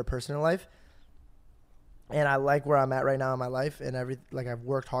you a better person in life. And I like where I'm at right now in my life, and I've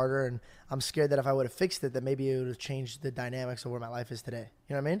worked harder, and I'm scared that if I would have fixed it, that maybe it would have changed the dynamics of where my life is today.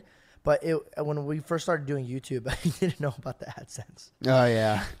 You know what I mean? But when we first started doing YouTube, I didn't know about the AdSense. Oh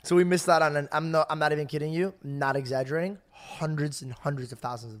yeah. So we missed out on I'm not even kidding you, not exaggerating, hundreds and hundreds of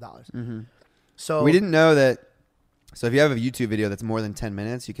thousands of dollars. Mm-hmm. So we didn't know that. So if you have a YouTube video that's more than 10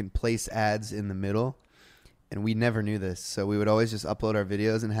 minutes, you can place ads in the middle. And we never knew this. So we would always just upload our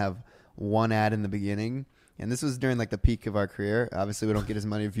videos and have one ad in the beginning. And this was during like the peak of our career. Obviously, we don't get as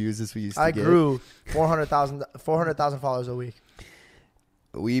many views as we used to get. I grew 400,000 followers a week.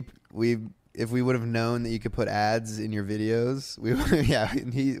 If we would have known that you could put ads in your videos,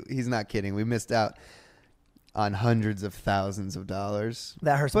 he's not kidding. We missed out on hundreds of thousands of dollars.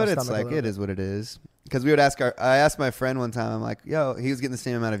 That hurts but my it's stomach. like it is what it is. Because we would ask I asked my friend one time. I'm like, yo, he was getting the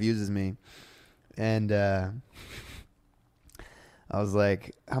same amount of views as me, and I was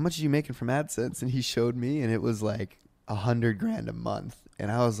like, how much are you making from AdSense? And he showed me, and it was like $100,000 a month.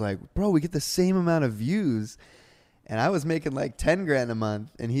 And I was like, bro, we get the same amount of views. And I was making like $10,000 a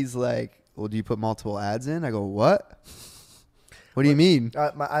month. And he's like, well, do you put multiple ads in? I go, what? What do you mean?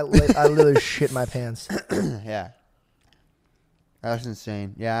 I literally shit my pants. Yeah. That's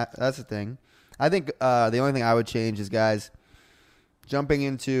insane. Yeah, that's the thing. I think the only thing I would change is, guys, jumping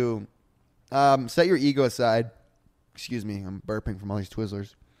into set your ego aside. Excuse me, I'm burping from all these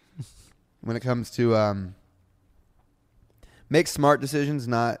Twizzlers. When it comes to make smart decisions,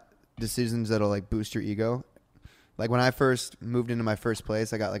 not decisions that'll like boost your ego. Like when I first moved into my first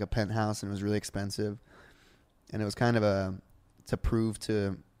place, I got like a penthouse and it was really expensive. And it was kind of to prove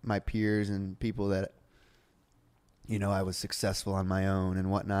to my peers and people that, you know, I was successful on my own and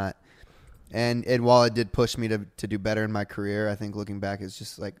whatnot. And while it did push me to do better in my career, I think looking back, it's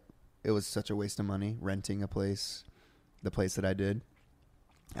just like it was such a waste of money renting a place, the place that I did.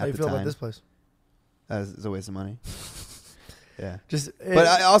 How do you feel about this place? It's a waste of money. Yeah.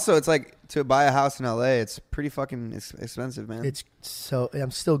 But also, it's like to buy a house in LA, it's pretty fucking expensive, man.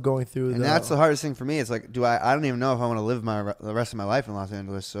 I'm still going through. And that's the hardest thing for me. It's like, I don't even know if I want to live the rest of my life in Los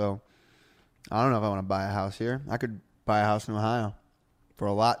Angeles. So I don't know if I want to buy a house here. I could buy a house in Ohio for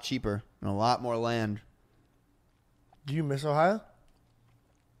a lot cheaper and a lot more land. Do you miss Ohio?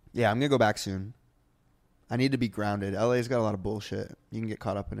 Yeah, I'm going to go back soon. I need to be grounded. LA's got a lot of bullshit. You can get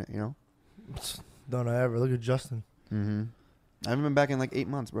caught up in it, you know? Don't I ever. Look at Justin. Mm-hmm. I haven't been back in like 8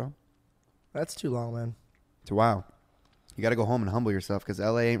 months, bro. That's too long, man. So, wow. You got to go home and humble yourself because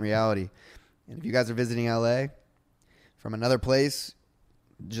LA ain't reality. And if you guys are visiting LA from another place,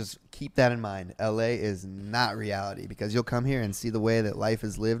 just keep that in mind. LA is not reality because you'll come here and see the way that life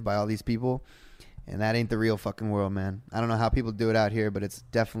is lived by all these people. And that ain't the real fucking world, man. I don't know how people do it out here, but it's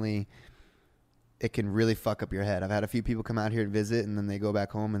definitely, it can really fuck up your head. I've had a few people come out here to visit and then they go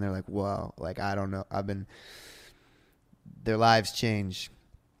back home and they're like, wow, like, I don't know. Their lives change.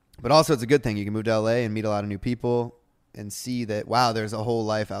 But also it's a good thing. You can move to LA and meet a lot of new people and see that, wow, there's a whole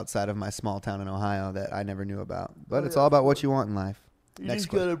life outside of my small town in Ohio that I never knew about. But it's all about what you want in life. You just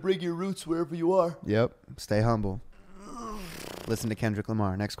got to bring your roots wherever you are. Yep. Stay humble. Listen to Kendrick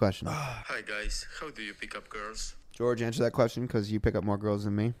Lamar. Next question. Hi guys, how do you pick up girls? George, answer that question because you pick up more girls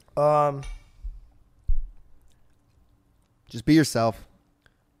than me. Just be yourself.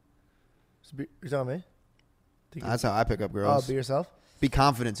 You're telling me? That's how I pick up girls. Oh, be yourself? Be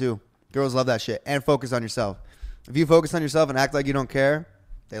confident too. Girls love that shit. And focus on yourself. If you focus on yourself and act like you don't care,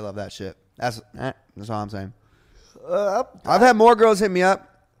 they love that shit. That's all I'm saying. I've had more girls hit me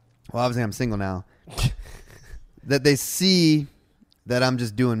up. Well, obviously I'm single now. That they see that I'm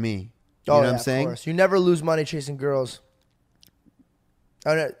just doing me. You know what I'm saying? Of course. You never lose money chasing girls.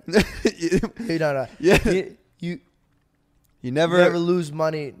 Oh, no. No. Yeah. You never lose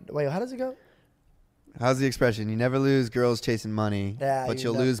money. Wait, how does it go? How's the expression? You never lose girls chasing money, but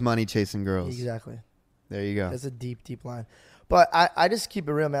you'll lose money chasing girls. Exactly. There you go. That's a deep, deep line. But I just keep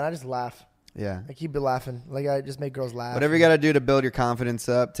it real, man. I just laugh. Yeah. I keep it laughing. Like, I just make girls laugh. Whatever you got to do to build your confidence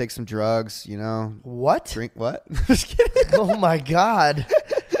up, take some drugs, you know. What? Drink what? Just kidding. Oh, my God.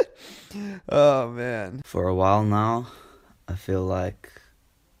 Oh, man. For a while now, I feel like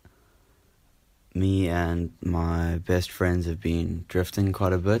me and my best friends have been drifting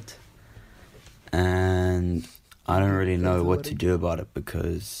quite a bit. And I don't really know what to do about it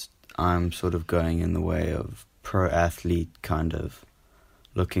because I'm sort of going in the way of pro athlete, kind of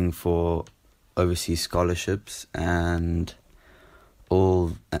looking for overseas scholarships, and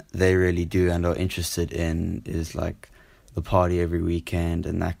all they really do and are interested in is like the party every weekend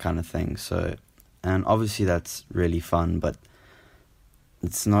and that kind of thing. So, and obviously that's really fun, but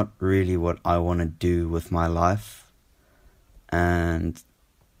it's not really what I want to do with my life. And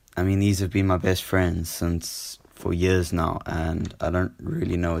I mean, these have been my best friends for years now, and I don't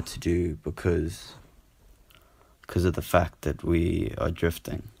really know what to do because of the fact that we are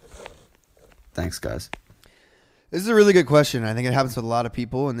drifting. Thanks, guys. This is a really good question. I think it happens with a lot of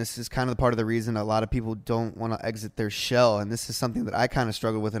people, and this is kind of part of the reason a lot of people don't want to exit their shell. And this is something that I kind of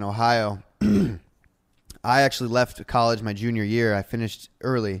struggled with in Ohio. I actually left college my junior year. I finished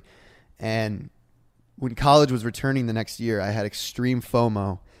early, and when college was returning the next year, I had extreme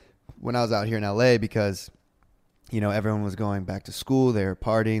FOMO when I was out here in LA because, you know, everyone was going back to school. They were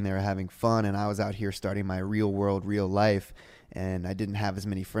partying. They were having fun, and I was out here starting my real world, real life, and I didn't have as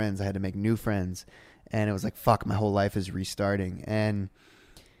many friends. I had to make new friends. And it was like, fuck, my whole life is restarting. And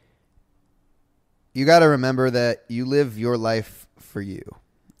you got to remember that you live your life for you.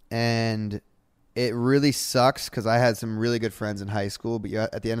 And it really sucks because I had some really good friends in high school. But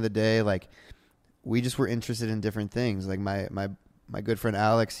at the end of the day, like, we just were interested in different things. Like my good friend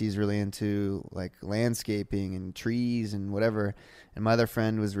Alex, he's really into like landscaping and trees and whatever. And my other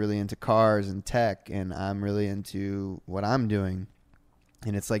friend was really into cars and tech. And I'm really into what I'm doing.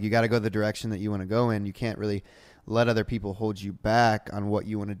 And it's like you got to go the direction that you want to go in. You can't really let other people hold you back on what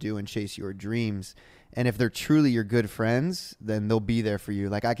you want to do and chase your dreams. And if they're truly your good friends, then they'll be there for you.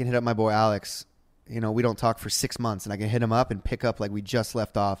 Like I can hit up my boy Alex. You know, we don't talk for 6 months, and I can hit him up and pick up like we just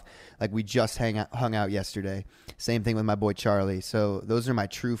left off, like we just hung out yesterday. Same thing with my boy Charlie. So those are my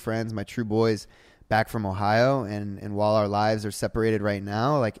true friends, my true boys back from Ohio. And while our lives are separated right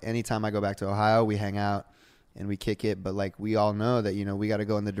now, like anytime I go back to Ohio, we hang out and we kick it. But like we all know that, you know, we got to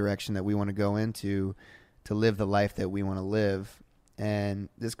go in the direction that we want to go into to live the life that we want to live. And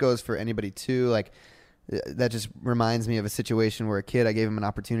this goes for anybody too. Like that just reminds me of a situation where a kid, I gave him an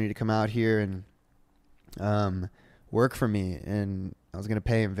opportunity to come out here and work for me, and I was going to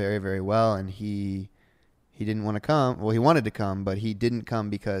pay him very, very well. And he didn't want to come. Well, he wanted to come, but he didn't come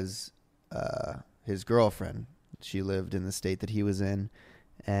because his girlfriend, she lived in the state that he was in.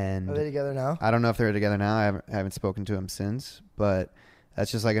 And are they together now? I don't know if they're together now. I haven't spoken to him since, but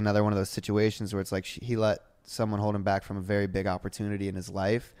that's just like another one of those situations where it's like he let someone hold him back from a very big opportunity in his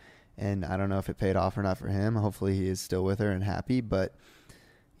life. And I don't know if it paid off or not for him. Hopefully he is still with her and happy, but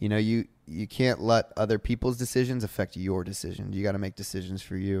you know, you can't let other people's decisions affect your decision. You got to make decisions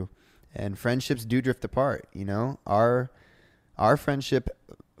for you. And friendships do drift apart. You know, our friendship,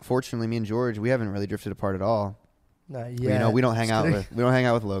 fortunately, me and George, we haven't really drifted apart at all. Not yet. You know, we don't hang out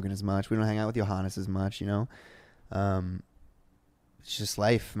with Logan as much. We don't hang out with Johannes as much. You know, it's just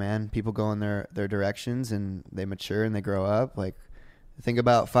life, man. People go in their directions and they mature and they grow up. Like, think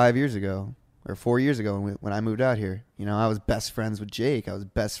about 5 years ago or 4 years ago when I moved out here. You know, I was best friends with Jake. I was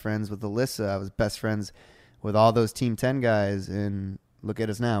best friends with Alyssa. I was best friends with all those Team 10 guys. And look at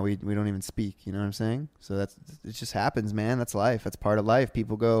us now. We don't even speak. You know what I'm saying? So it just happens, man. That's life. That's part of life.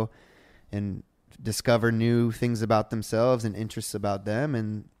 People go and discover new things about themselves and interests about them,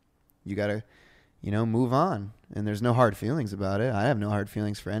 and you gotta, you know, move on. And there's no hard feelings about it. I have no hard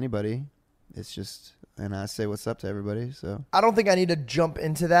feelings for anybody. It's just, and I say what's up to everybody. So I don't think I need to jump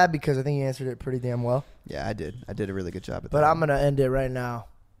into that because I think you answered it pretty damn well. Yeah, I did a really good job at that. But I'm gonna end it right now.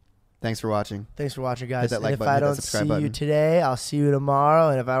 Thanks for watching. Thanks for watching, guys. Hit that like and if button, I hit that don't subscribe see button. you today, I'll see you tomorrow.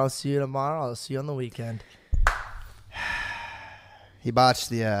 And if I don't see you tomorrow, I'll see you on the weekend. He botched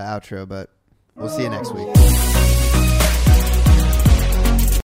the outro, but we'll see you next week.